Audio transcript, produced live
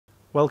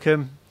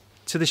Welcome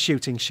to the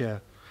shooting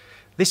show.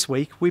 This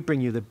week we bring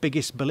you the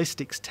biggest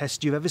ballistics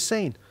test you've ever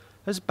seen,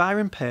 as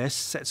Byron Pearce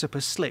sets up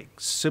a slick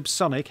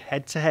subsonic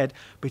head-to-head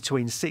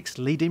between 6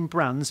 leading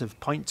brands of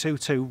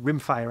 .22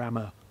 rimfire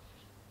ammo.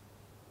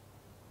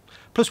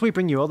 Plus we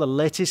bring you all the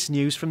latest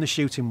news from the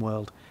shooting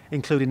world,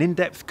 including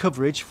in-depth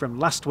coverage from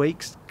last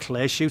week's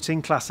Clay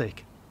Shooting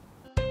Classic.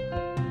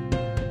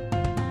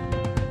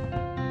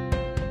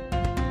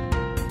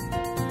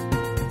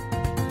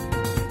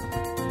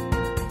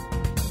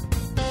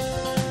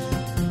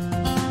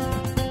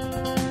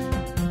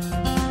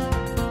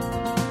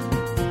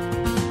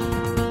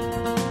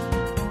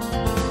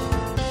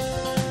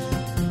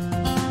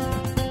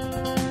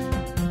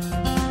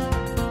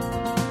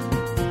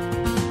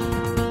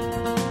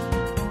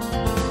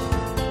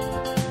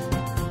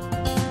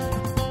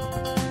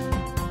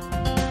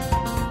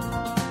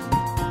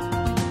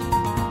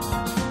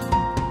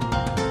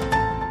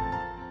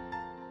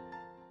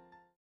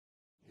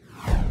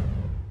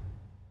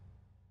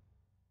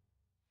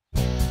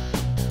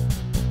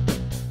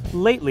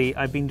 Lately,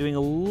 I've been doing a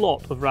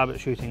lot of rabbit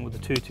shooting with the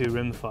 2.2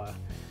 rimfire,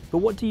 but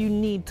what do you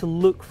need to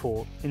look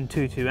for in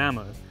 2.2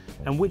 ammo,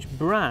 and which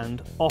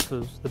brand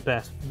offers the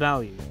best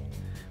value?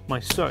 My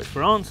search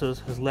for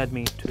answers has led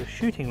me to a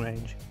shooting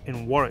range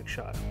in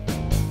Warwickshire.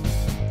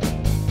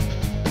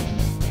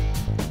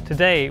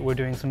 Today we're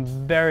doing some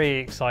very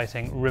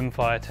exciting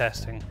rimfire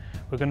testing.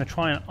 We're going to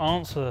try and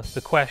answer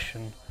the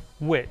question,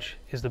 which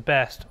is the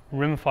best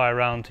rimfire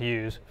round to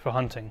use for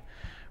hunting.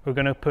 We're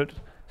going to put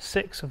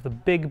 6 of the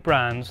big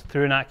brands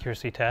through an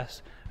accuracy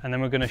test, and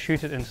then we're going to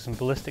shoot it into some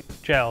ballistic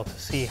gel to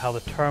see how the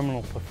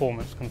terminal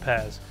performance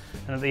compares.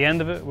 And at the end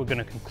of it, we're going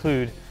to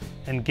conclude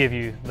and give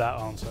you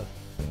that answer.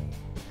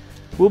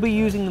 We'll be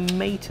using the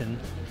Meyton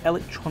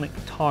electronic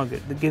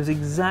target that gives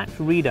exact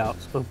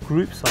readouts of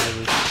group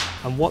sizes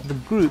and what the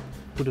group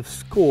would have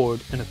scored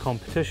in a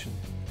competition.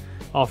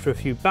 After a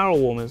few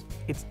barrel warmers,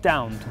 it's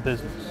down to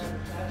business.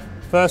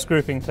 First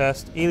grouping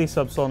test, Ely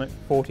subsonic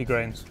 40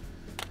 grains.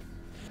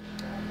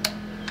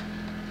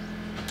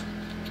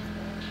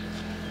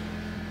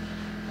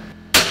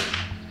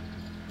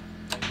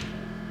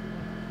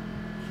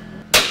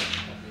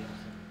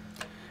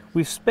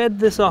 We've sped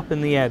this up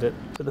in the edit,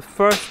 but the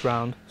first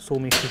round saw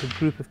me shoot a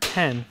group of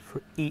 10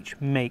 for each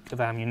make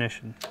of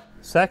ammunition.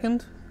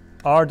 Second,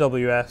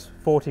 RWS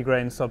 40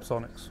 grain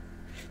subsonics.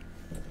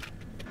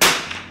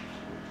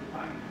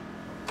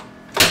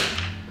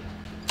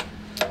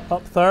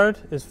 Up third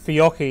is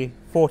Fiocchi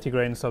 40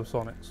 grain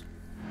subsonics.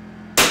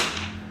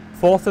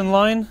 Fourth in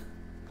line,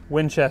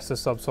 Winchester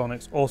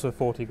subsonics, also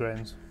 40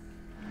 grains.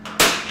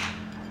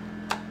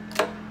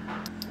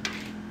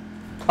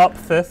 Up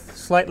fifth,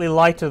 slightly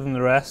lighter than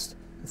the rest,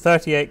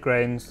 38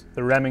 grains,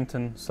 the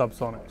Remington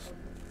subsonics.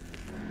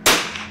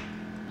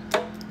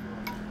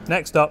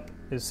 Next up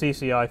is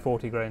CCI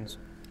 40 grains.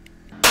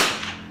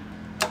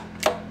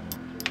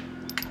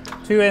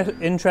 Two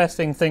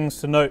interesting things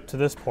to note to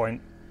this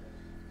point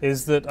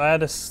is that I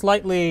had a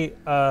slightly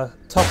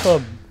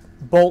tougher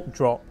bolt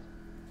drop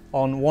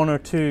on 1 or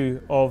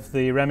 2 of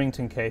the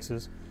Remington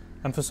cases,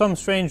 and for some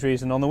strange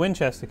reason on the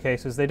Winchester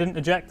cases they didn't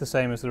eject the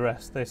same as the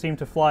rest. They seemed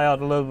to fly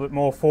out a little bit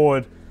more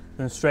forward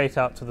than straight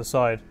out to the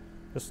side.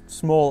 Just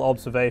small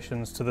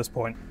observations to this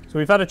point. So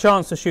we've had a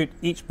chance to shoot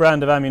each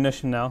brand of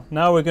ammunition now.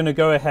 Now we're going to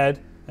go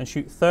ahead and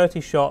shoot 30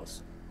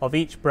 shots of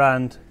each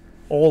brand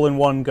all in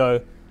one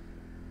go.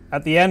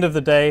 At the end of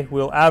the day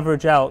we'll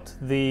average out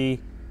the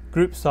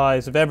group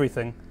size of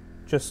everything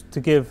just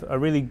to give a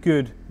really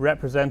good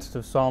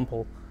representative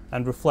sample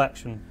and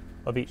reflection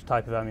of each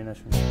type of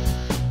ammunition.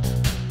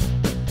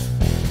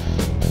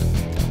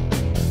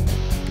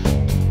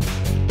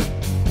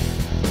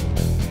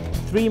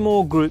 3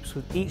 more groups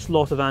with each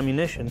lot of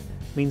ammunition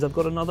means I've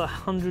got another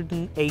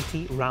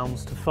 180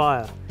 rounds to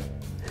fire.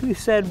 Who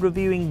said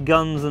reviewing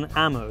guns and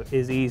ammo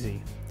is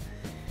easy?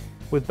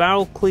 With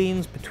barrel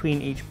cleans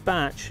between each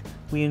batch,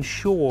 we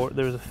ensure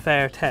there is a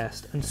fair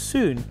test, and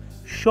soon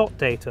shot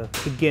data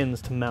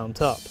begins to mount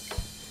up.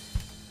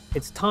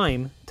 It's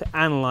time to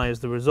analyse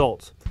the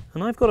results,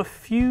 and I've got a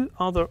few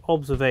other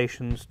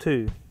observations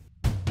too.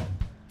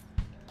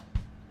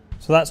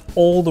 So that's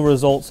all the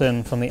results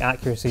in from the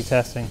accuracy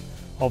testing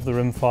of the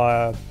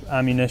rimfire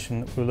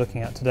ammunition that we're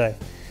looking at today.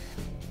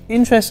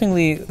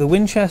 Interestingly, the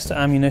Winchester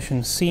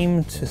ammunition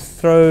seemed to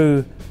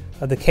throw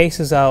the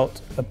cases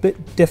out a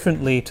bit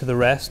differently to the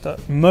rest.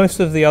 Most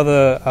of the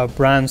other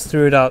brands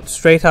threw it out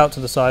straight out to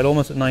the side,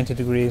 almost at 90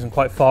 degrees and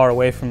quite far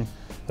away from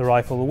the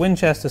rifle. The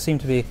Winchester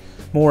seemed to be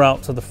more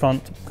out to the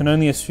front. You can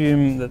only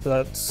assume that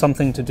that's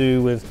something to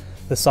do with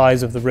the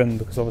size of the rim,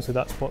 because obviously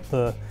that's what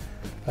the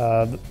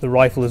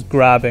rifle is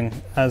grabbing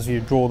as you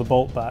draw the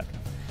bolt back.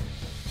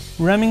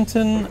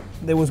 Remington,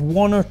 there was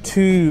 1 or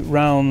 2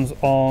 rounds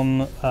on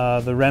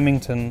the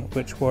Remington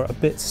which were a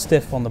bit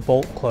stiff on the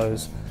bolt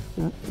close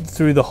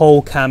through the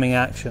whole camming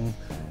action.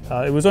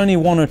 It was only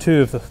 1 or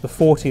 2 of the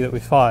 40 that we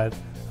fired,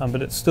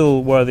 but it's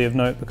still worthy of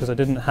note because I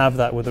didn't have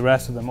that with the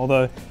rest of them.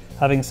 Although,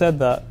 having said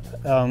that,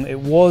 it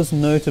was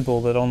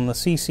notable that on the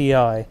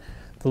CCI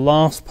the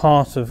last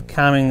part of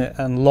camming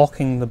and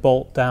locking the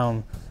bolt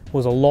down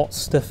was a lot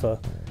stiffer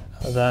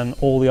than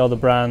all the other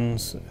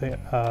brands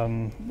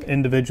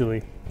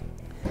individually.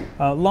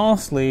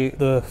 Lastly,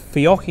 the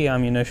Fiocchi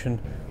ammunition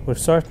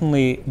was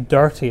certainly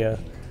dirtier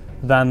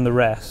than the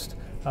rest.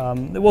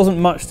 There wasn't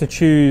much to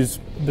choose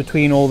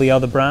between all the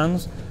other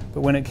brands,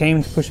 but when it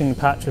came to pushing the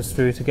patches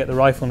through to get the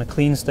rifle in a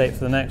clean state for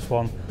the next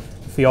one,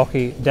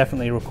 Fiocchi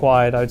definitely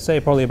required, I would say,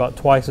 probably about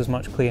twice as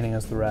much cleaning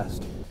as the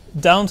rest.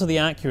 Down to the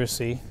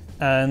accuracy,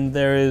 and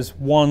there is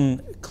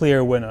one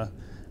clear winner.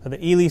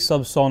 The Ely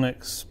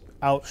subsonics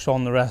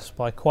outshone the rest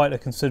by quite a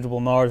considerable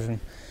margin.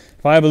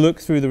 If I have a look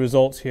through the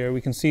results here,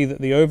 we can see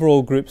that the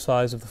overall group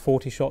size of the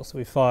 40 shots that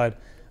we fired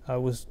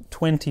was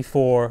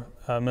 24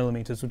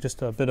 millimeters, or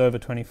just a bit over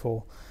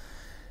 24.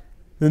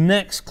 The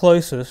next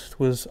closest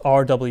was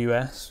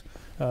RWS,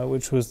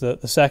 which was the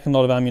second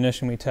lot of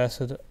ammunition we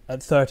tested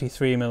at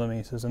 33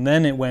 millimeters, and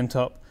then it went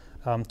up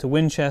to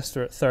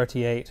Winchester at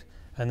 38,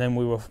 and then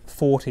we were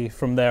 40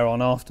 from there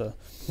on after.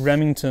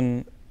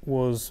 Remington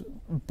was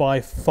by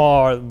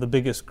far the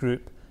biggest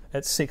group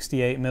at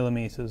 68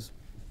 millimeters,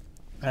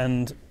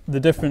 and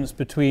the difference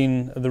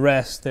between the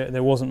rest,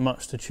 there wasn't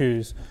much to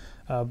choose,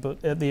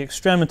 but at the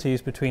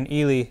extremities between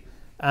Ely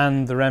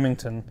and the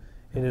Remington,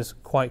 it is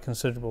quite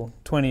considerable,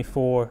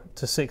 24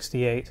 to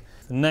 68.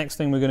 The next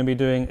thing we're going to be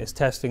doing is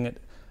testing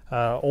it,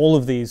 all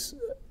of these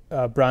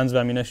brands of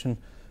ammunition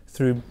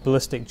through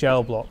ballistic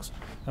gel blocks,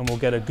 and we'll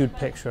get a good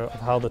picture of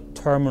how the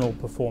terminal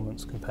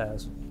performance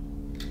compares.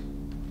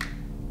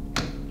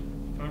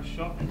 First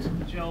shot into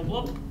the gel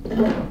block,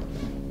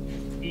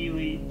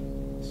 Ely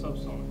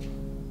subsonic.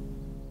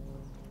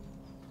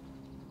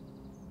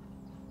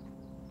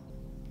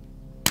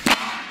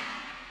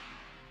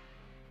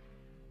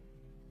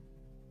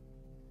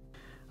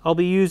 I'll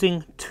be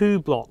using 2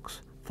 blocks,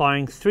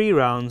 firing 3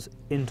 rounds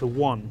into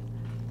 1.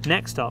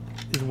 Next up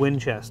is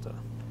Winchester.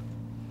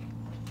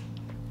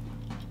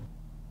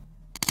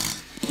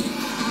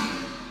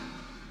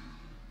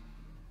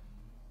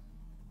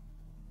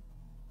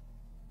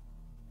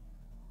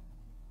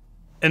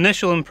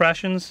 Initial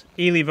impressions,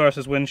 Ely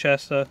versus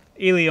Winchester.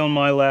 Ely on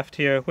my left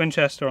here,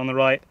 Winchester on the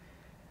right.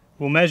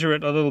 We'll measure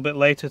it a little bit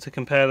later to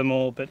compare them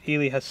all, but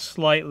Ely has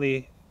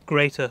slightly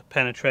greater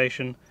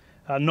penetration,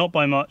 not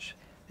by much.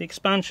 The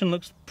expansion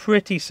looks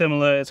pretty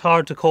similar. It's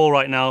hard to call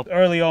right now.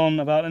 Early on,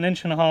 about 1.5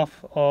 inches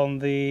on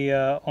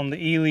the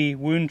Ely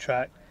wound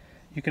track,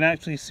 you can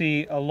actually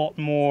see a lot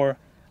more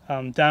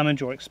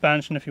damage or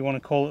expansion, if you want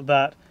to call it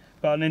that,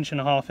 about 1.5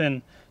 inches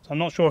in. So I'm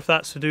not sure if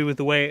that's to do with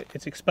the way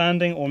it's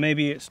expanding, or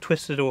maybe it's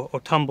twisted or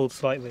tumbled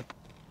slightly.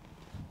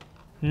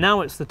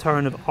 Now it's the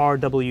turn of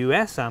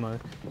RWS ammo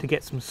to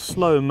get some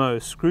slow-mo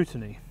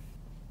scrutiny.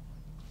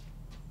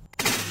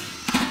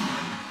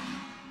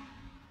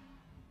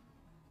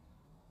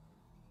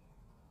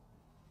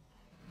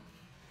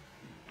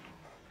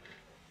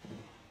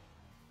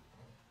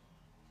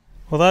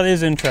 Well, that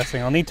is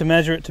interesting. I'll need to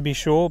measure it to be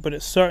sure, but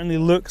it certainly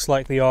looks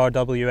like the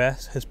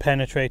RWS has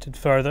penetrated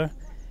further.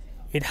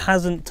 It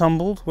hasn't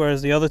tumbled,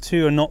 whereas the other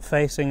two are not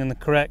facing in the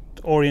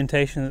correct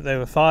orientation that they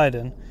were fired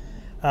in.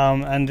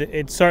 And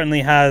it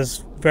certainly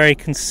has very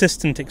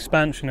consistent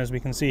expansion, as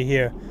we can see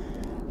here.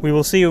 We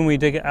will see when we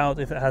dig it out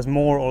if it has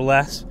more or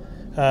less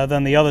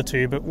than the other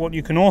two, but what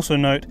you can also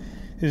note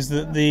is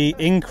that the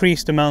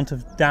increased amount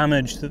of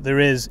damage that there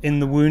is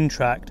in the wound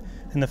tract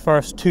in the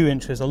first 2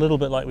 inches, a little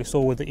bit like we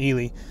saw with the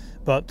Ely,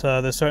 but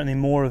there's certainly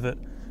more of it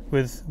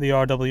with the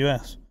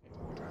RWS.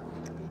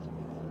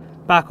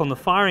 Back on the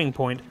firing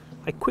point,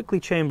 I quickly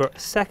chamber a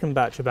second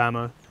batch of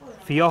ammo,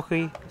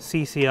 Fiocchi,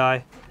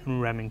 CCI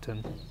and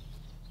Remington.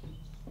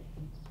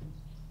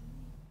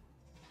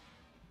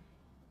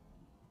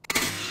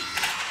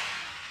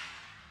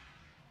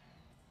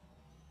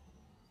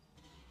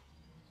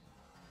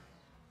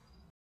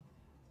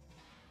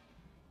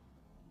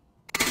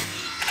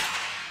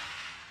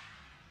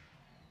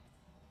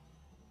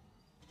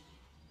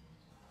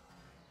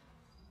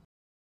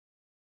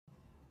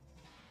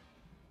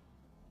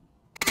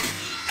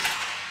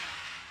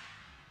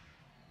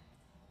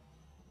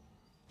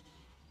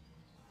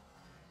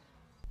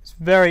 It's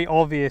very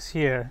obvious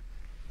here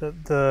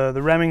that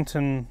the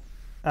Remington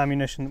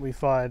ammunition that we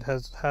fired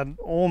has had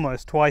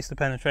almost twice the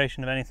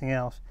penetration of anything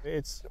else.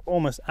 It's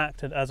almost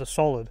acted as a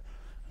solid,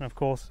 and of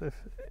course if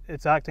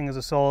it's acting as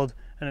a solid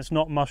and it's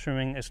not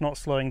mushrooming, it's not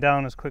slowing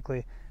down as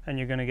quickly, and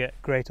you're going to get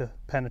greater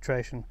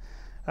penetration.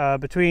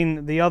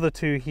 Between the other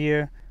two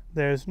here,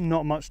 there's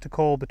not much to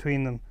call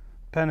between them.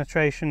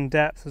 Penetration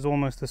depth is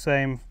almost the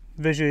same.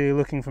 Visually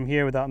looking from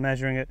here without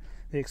measuring it,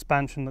 the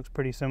expansion looks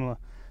pretty similar.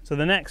 So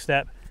the next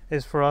step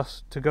is for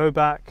us to go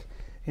back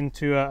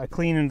into a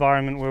clean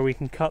environment where we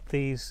can cut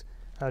these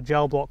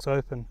gel blocks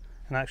open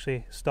and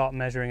actually start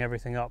measuring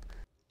everything up.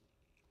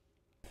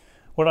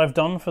 What I've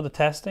done for the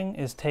testing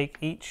is take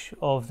each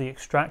of the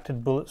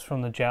extracted bullets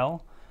from the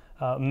gel,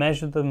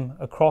 measure them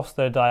across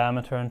their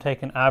diameter and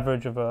take an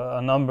average of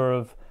a number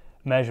of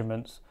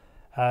measurements,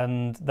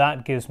 and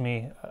that gives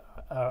me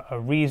a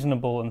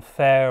reasonable and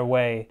fair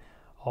way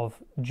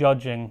of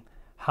judging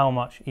how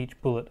much each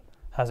bullet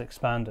has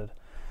expanded.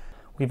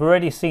 We've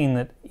already seen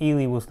that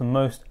Ely was the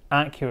most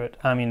accurate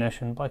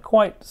ammunition by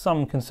quite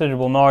some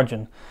considerable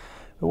margin.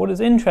 But what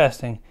is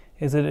interesting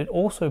is that it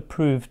also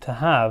proved to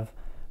have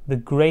the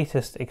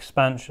greatest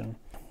expansion.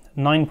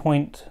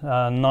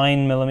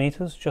 9.9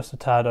 millimeters, just a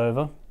tad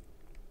over.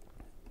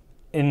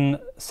 In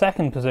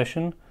second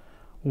position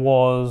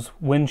was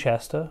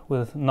Winchester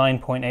with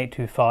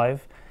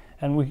 9.825,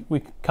 and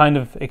we kind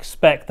of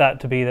expect that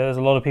to be there. There's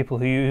a lot of people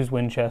who use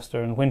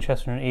Winchester, and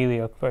Winchester and Ely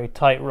are very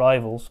tight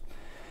rivals.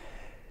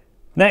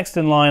 Next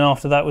in line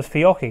after that was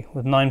Fiocchi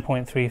with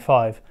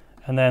 9.35,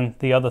 and then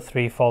the other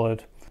three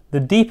followed. The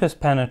deepest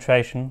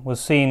penetration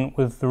was seen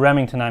with the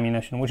Remington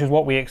ammunition, which is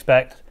what we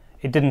expect.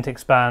 It didn't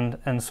expand,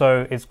 and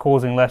so it's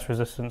causing less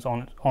resistance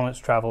on its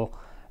travel,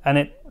 and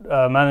it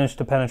managed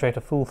to penetrate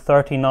a full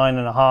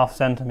 39.5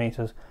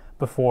 centimeters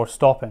before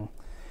stopping.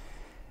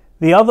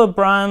 The other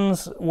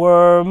brands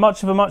were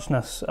much of a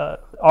muchness.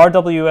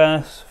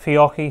 RWS,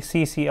 Fiocchi,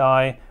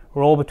 CCI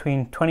were all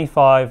between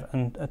 25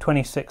 and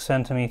 26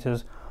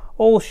 centimeters,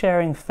 all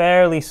sharing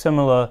fairly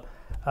similar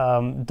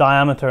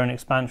diameter and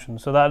expansion.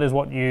 So that is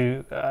what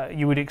you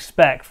would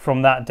expect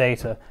from that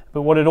data.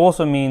 But what it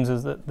also means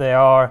is that they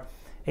are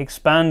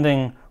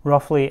expanding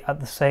roughly at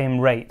the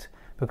same rate,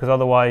 because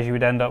otherwise you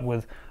would end up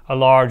with a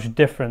large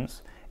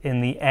difference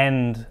in the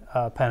end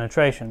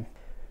penetration.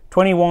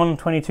 21,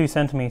 22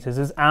 centimeters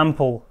is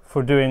ample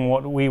for doing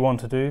what we want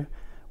to do,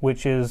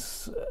 which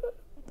is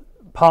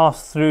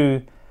pass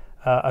through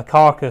a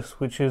carcass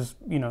which is,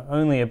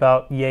 only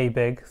about yay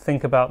big.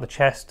 Think about the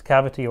chest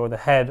cavity or the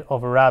head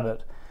of a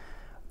rabbit.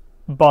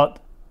 But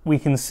we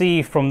can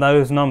see from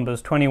those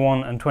numbers,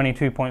 21 and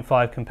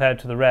 22.5 compared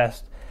to the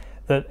rest,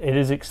 that it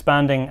is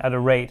expanding at a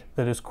rate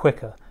that is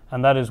quicker,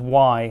 and that is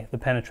why the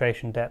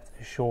penetration depth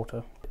is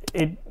shorter.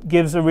 It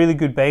gives a really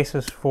good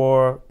basis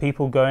for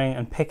people going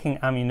and picking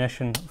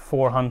ammunition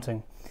for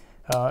hunting.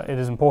 It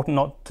is important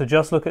not to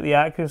just look at the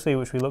accuracy,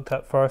 which we looked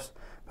at first,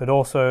 but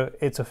also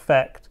its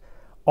effect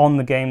on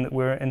the game that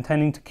we're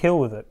intending to kill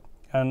with it.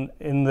 And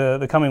in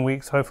the coming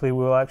weeks, hopefully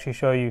we'll actually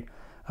show you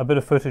a bit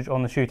of footage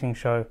on the shooting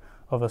show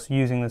of us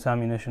using this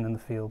ammunition in the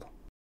field.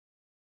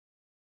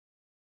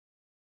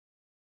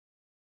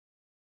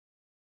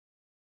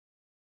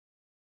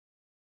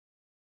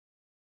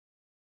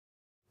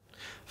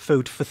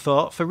 Food for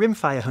thought for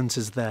rimfire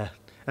hunters there.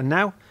 And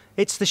now,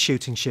 it's the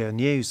Shooting Show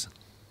News.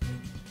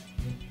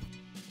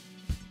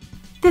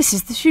 This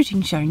is the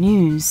Shooting Show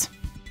News.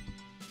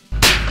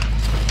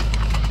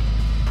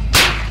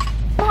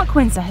 Mark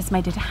Windsor has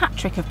made it a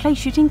hat-trick of clay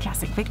shooting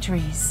classic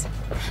victories.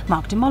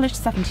 Mark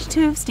demolished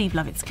 72 of Steve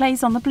Lovett's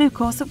clays on the blue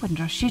course at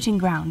Windrush Shooting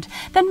Ground,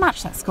 then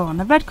matched that score on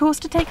the red course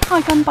to take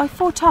high gun by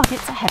 4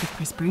 targets ahead of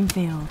Chris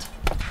Broomfield.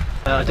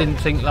 I didn't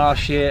think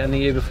last year and the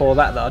year before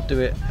that I'd do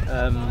it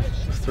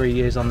 3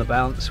 years on the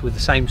bounce with the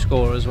same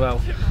score as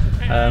well.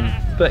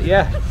 But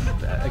yeah,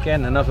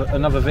 again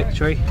another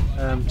victory.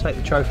 Take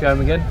the trophy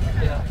home again.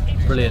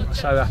 Brilliant,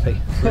 so happy,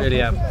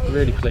 really am,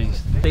 really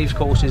pleased. These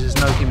courses, there's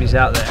no gimmies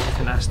out there.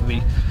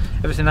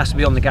 Everything has to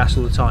be on the gas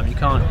all the time. You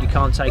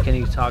can't take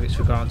any targets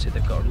for granted.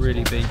 They've got to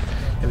really be,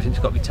 everything's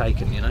got to be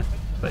taken,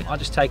 But I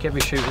just take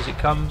every shoot as it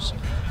comes.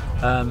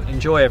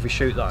 Enjoy every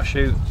shoot that I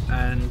shoot,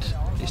 and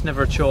it's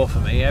never a chore for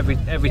me.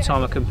 Every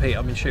time I compete,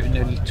 I've been shooting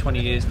nearly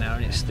 20 years now,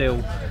 and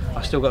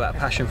I've still got that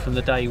passion from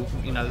the day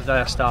the day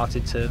I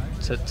started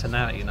to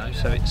now.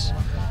 So it's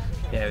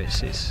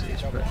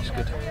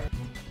good.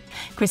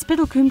 Chris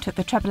Biddlecombe took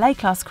the treble A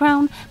class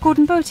crown,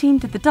 Gordon Botein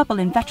did the double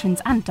in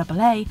veterans and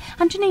double A,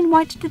 and Janine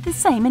White did the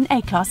same in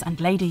A class and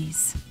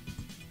ladies.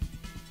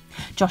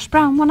 Josh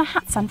Brown won a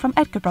hat-sand from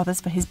Edgar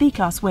Brothers for his B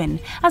class win,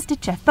 as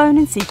did Jeff Bone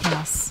in C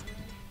class.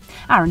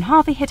 Aaron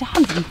Harvey hit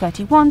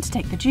 131 to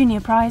take the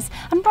junior prize,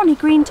 and Ronnie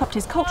Green topped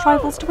his Colt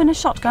rivals to win a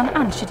shotgun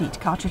and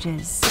Shadid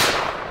cartridges.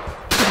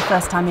 For the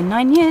first time in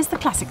 9 years, the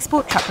classic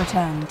sport trap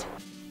returned.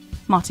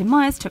 Martin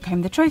Myers took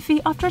home the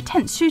trophy after a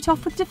tense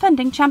shoot-off with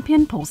defending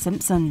champion Paul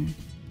Simpson.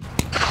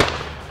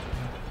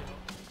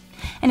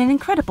 In an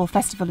incredible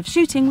festival of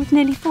shooting with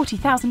nearly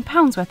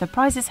 £40,000 worth of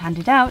prizes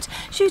handed out,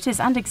 shooters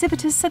and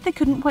exhibitors said they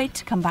couldn't wait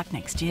to come back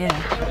next year.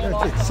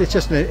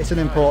 It's an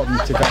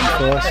important event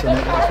for us, and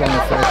it's one of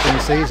the first in the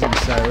season,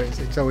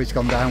 so it's always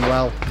gone down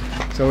well.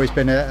 It's always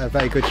been a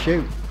very good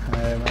shoot,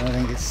 and I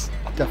think it's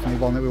definitely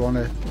one that we want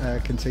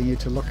to continue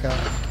to look at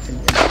in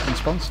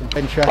sponsoring.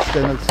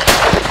 Interesting,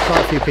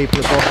 quite a few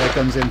people have brought their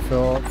guns in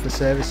for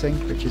servicing,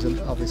 which is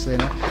obviously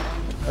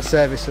a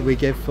service that we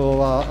give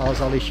for our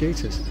Zolly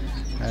shooters.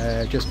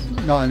 Just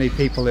not only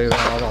people who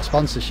are our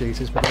sponsor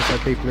shooters, but also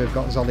people who've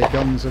got Zolly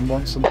guns and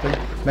want something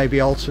maybe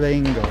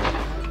altering, or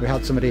we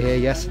had somebody here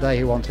yesterday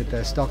who wanted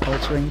their stock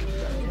altering,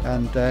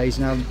 and he's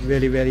now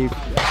really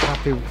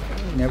happy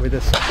with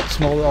the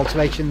small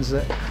alterations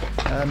that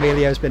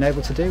Emilio's been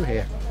able to do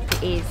here.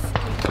 It is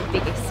the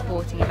biggest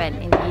sporting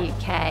event in the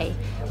UK.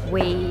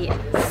 We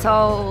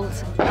sold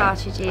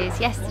cartridges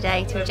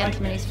yesterday to a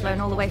gentleman who's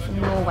flown all the way from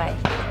Norway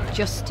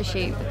just to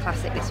shoot the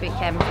Classic this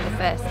weekend for the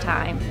first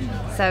time.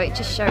 So it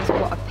just shows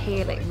what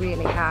appeal it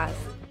really has.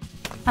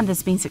 And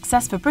there's been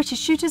success for British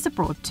shooters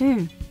abroad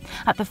too.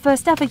 At the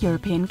first ever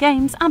European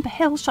Games, Amber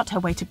Hill shot her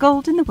way to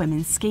gold in the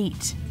women's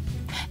skeet.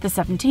 The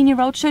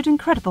 17-year-old showed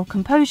incredible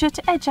composure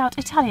to edge out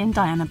Italian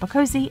Diana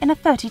Boccozzi in a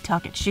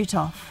 30-target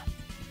shoot-off.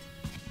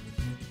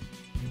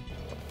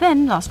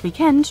 Then, last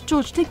weekend,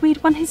 George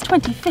Digweed won his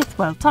 25th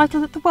world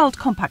title at the World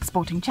Compact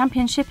Sporting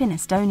Championship in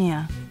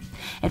Estonia.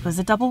 It was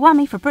a double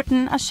whammy for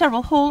Britain, as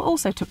Cheryl Hall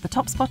also took the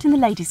top spot in the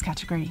ladies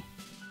category.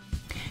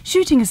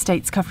 Shooting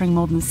estates covering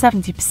more than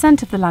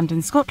 70% of the land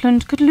in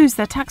Scotland could lose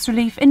their tax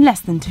relief in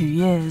less than 2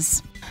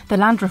 years. The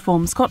Land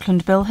Reform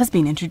Scotland Bill has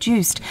been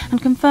introduced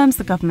and confirms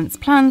the government's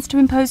plans to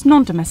impose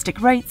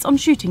non-domestic rates on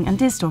shooting and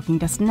deer-stalking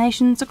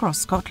destinations across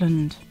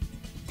Scotland.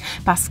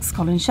 BASC's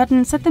Colin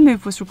Shedden said the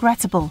move was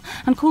regrettable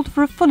and called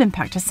for a full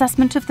impact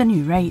assessment of the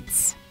new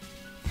rates.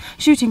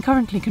 Shooting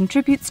currently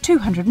contributes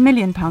 £200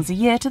 million a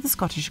year to the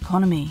Scottish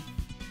economy.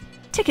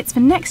 Tickets for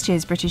next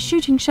year's British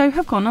Shooting Show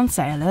have gone on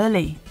sale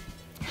early.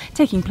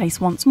 Taking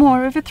place once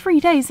more over 3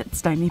 days at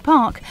Stoneleigh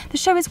Park, the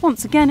show is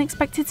once again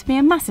expected to be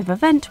a massive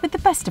event with the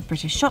best of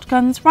British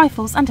shotguns,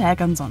 rifles and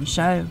airguns on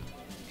show.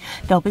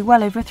 There'll be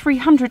well over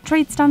 300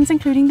 trade stands,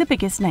 including the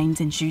biggest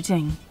names in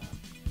shooting.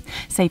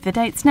 Save the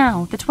dates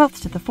now, the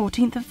 12th to the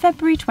 14th of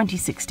February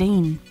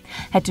 2016.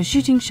 Head to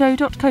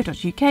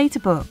shootingshow.co.uk to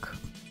book.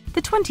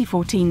 The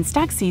 2014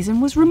 stag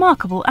season was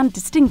remarkable and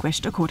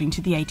distinguished according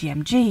to the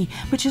ADMG,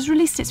 which has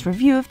released its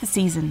review of the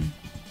season.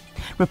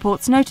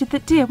 Reports noted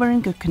that deer were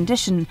in good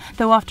condition,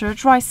 though after a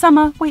dry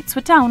summer, weights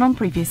were down on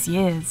previous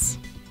years.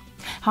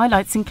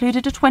 Highlights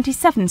included a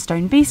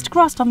 27-stone beast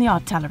grassed on the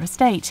Ardteller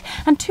estate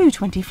and 2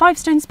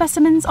 25-stone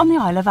specimens on the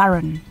Isle of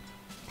Arran.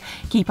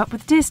 Keep up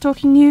with deer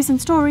stalking news and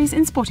stories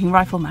in Sporting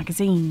Rifle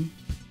magazine.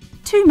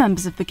 2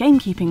 members of the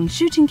gamekeeping and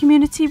shooting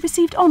community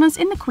received honours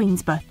in the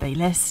Queen's birthday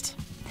list.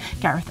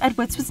 Gareth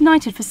Edwards was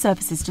knighted for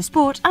services to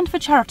sport and for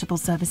charitable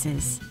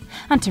services.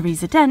 And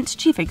Teresa Dent,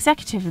 Chief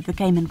Executive of the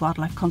Game and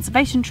Wildlife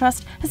Conservation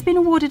Trust, has been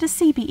awarded a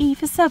CBE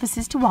for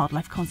services to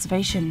wildlife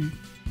conservation.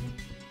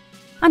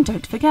 And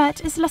don't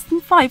forget, it's less than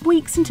 5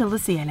 weeks until the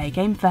CLA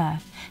Game Fair.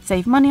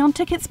 Save money on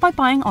tickets by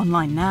buying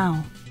online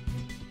now.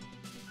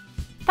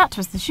 That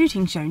was the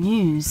Shooting Show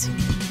news.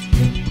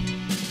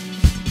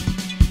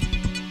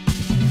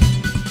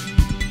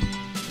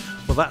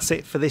 Well, that's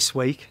it for this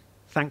week.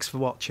 Thanks for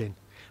watching.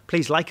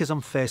 Please like us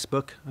on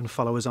Facebook and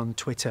follow us on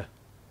Twitter.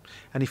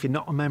 And if you're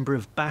not a member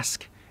of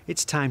BASC,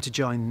 it's time to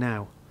join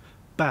now.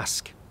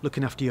 BASC,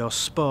 looking after your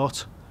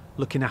sport,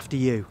 looking after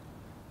you.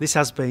 This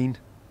has been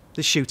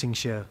The Shooting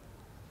Show.